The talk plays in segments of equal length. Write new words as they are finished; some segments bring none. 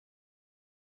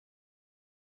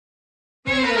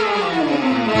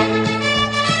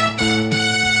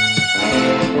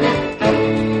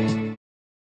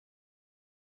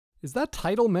Is that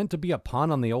title meant to be a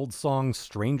pun on the old song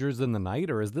Strangers in the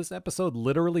Night, or is this episode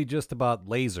literally just about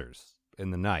lasers in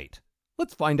the night?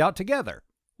 Let's find out together.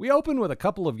 We open with a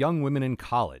couple of young women in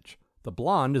college. The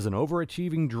blonde is an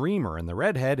overachieving dreamer, and the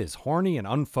redhead is horny and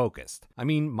unfocused. I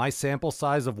mean, my sample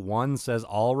size of 1 says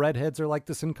all redheads are like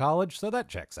this in college, so that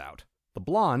checks out. The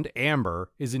blonde,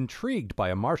 Amber, is intrigued by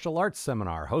a martial arts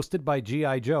seminar hosted by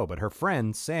G.I. Joe, but her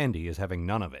friend, Sandy, is having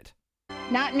none of it.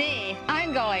 Not me.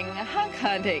 I'm going hunk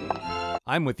hunting.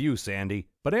 I'm with you, Sandy.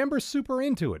 But Amber's super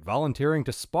into it, volunteering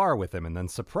to spar with him and then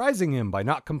surprising him by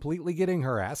not completely getting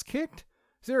her ass kicked.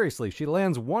 Seriously, she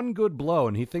lands one good blow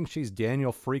and he thinks she's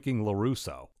Daniel freaking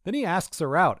LaRusso. Then he asks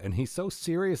her out and he's so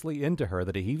seriously into her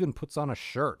that he even puts on a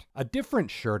shirt. A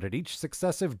different shirt at each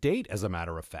successive date, as a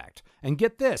matter of fact. And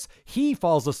get this, he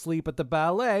falls asleep at the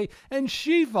ballet and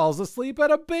she falls asleep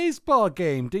at a baseball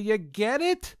game. Do you get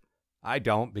it? I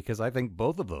don't, because I think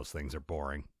both of those things are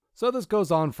boring. So this goes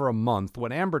on for a month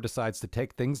when Amber decides to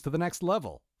take things to the next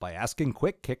level by asking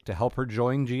Quick Kick to help her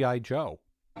join G.I. Joe.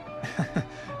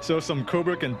 So some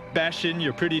cobra can bash in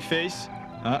your pretty face?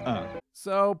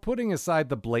 So, putting aside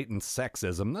the blatant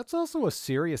sexism, that's also a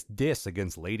serious diss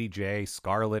against Lady J,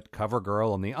 Scarlet,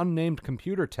 CoverGirl, and the unnamed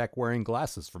computer tech wearing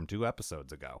glasses from 2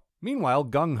 episodes ago. Meanwhile,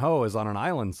 Gung Ho is on an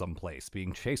island someplace,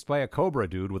 being chased by a cobra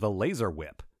dude with a laser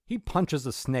whip. He punches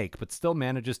a snake, but still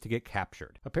manages to get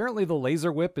captured. Apparently the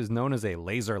laser whip is known as a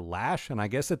laser lash, and I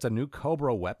guess it's a new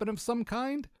Cobra weapon of some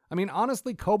kind? I mean,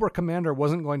 honestly, Cobra Commander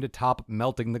wasn't going to top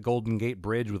melting the Golden Gate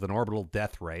Bridge with an orbital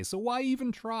death ray, so why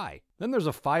even try? Then there's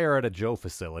a fire at a Joe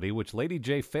facility, which Lady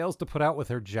J fails to put out with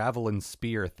her javelin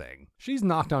spear thing. She's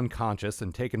knocked unconscious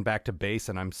and taken back to base,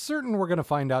 and I'm certain we're going to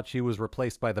find out she was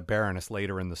replaced by the Baroness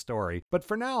later in the story, but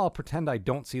for now I'll pretend I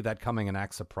don't see that coming and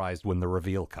act surprised when the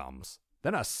reveal comes.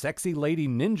 Then a sexy lady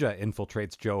ninja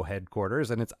infiltrates Joe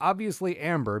headquarters, and it's obviously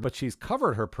Amber, but she's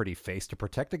covered her pretty face to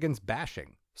protect against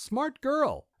bashing. Smart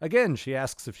girl. Again, she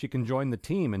asks if she can join the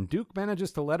team, and Duke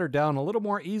manages to let her down a little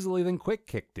more easily than Quick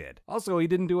Kick did. Also, he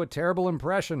didn't do a terrible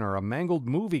impression or a mangled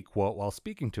movie quote while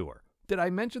speaking to her. Did I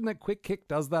mention that Quick Kick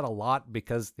does that a lot?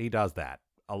 Because he does that.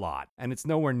 A lot, and it's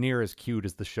nowhere near as cute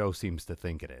as the show seems to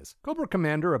think it is. Cobra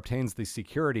Commander obtains the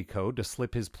security code to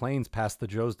slip his planes past the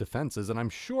Joe's defenses, and I'm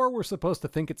sure we're supposed to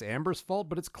think it's Amber's fault,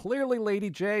 but it's clearly Lady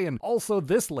J, and also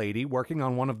this lady working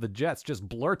on one of the jets just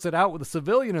blurts it out with a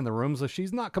civilian in the room, so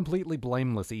she's not completely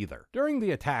blameless either. During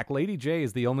the attack, Lady J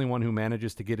is the only one who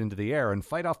manages to get into the air and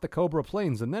fight off the Cobra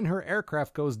planes, and then her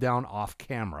aircraft goes down off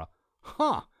camera.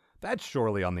 That's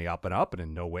surely on the up and up and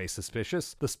in no way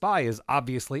suspicious. The spy is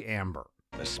obviously Amber.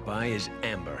 The spy is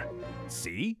Amber.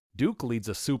 See? Duke leads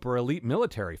a super elite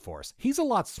military force. He's a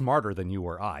lot smarter than you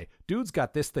or I. Dude's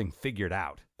got this thing figured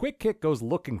out. Quick Kick goes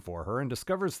looking for her and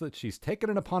discovers that she's taken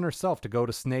it upon herself to go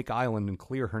to Snake Island and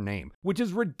clear her name, which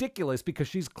is ridiculous because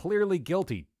she's clearly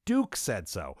guilty. Duke said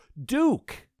so.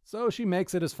 Duke! So she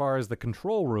makes it as far as the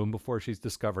control room before she's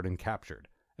discovered and captured.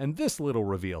 And this little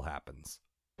reveal happens.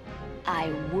 I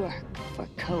work for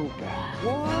Cobra.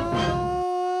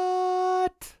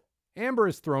 What? Amber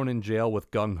is thrown in jail with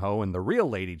Gung Ho and the real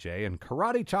Lady J, and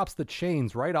karate chops the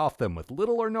chains right off them with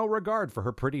little or no regard for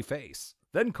her pretty face.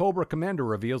 Then Cobra Commander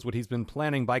reveals what he's been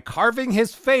planning by carving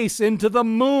his face into the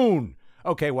moon!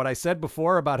 Okay, what I said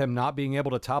before about him not being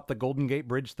able to top the Golden Gate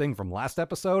Bridge thing from last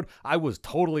episode, I was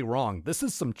totally wrong. This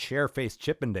is some chair-faced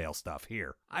Chippendale stuff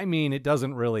here. I mean, it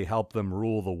doesn't really help them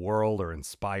rule the world or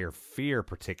inspire fear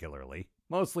particularly.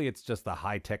 Mostly it's just the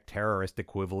high-tech terrorist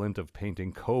equivalent of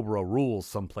painting Cobra rules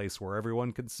someplace where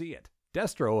everyone can see it.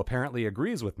 Destro apparently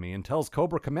agrees with me and tells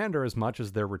Cobra Commander as much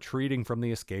as they're retreating from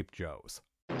the escaped Joes.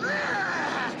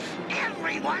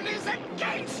 Everyone is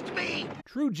against me!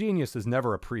 True genius is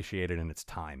never appreciated in its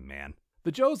time, man.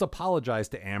 The Joes apologize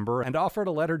to Amber and offer to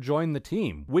let her join the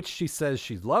team, which she says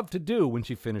she'd love to do when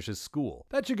she finishes school.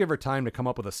 That should give her time to come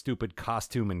up with a stupid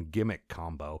costume and gimmick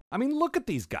combo. I mean, look at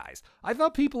these guys. I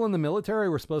thought people in the military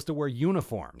were supposed to wear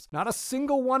uniforms. Not a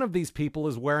single one of these people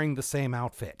is wearing the same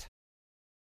outfit.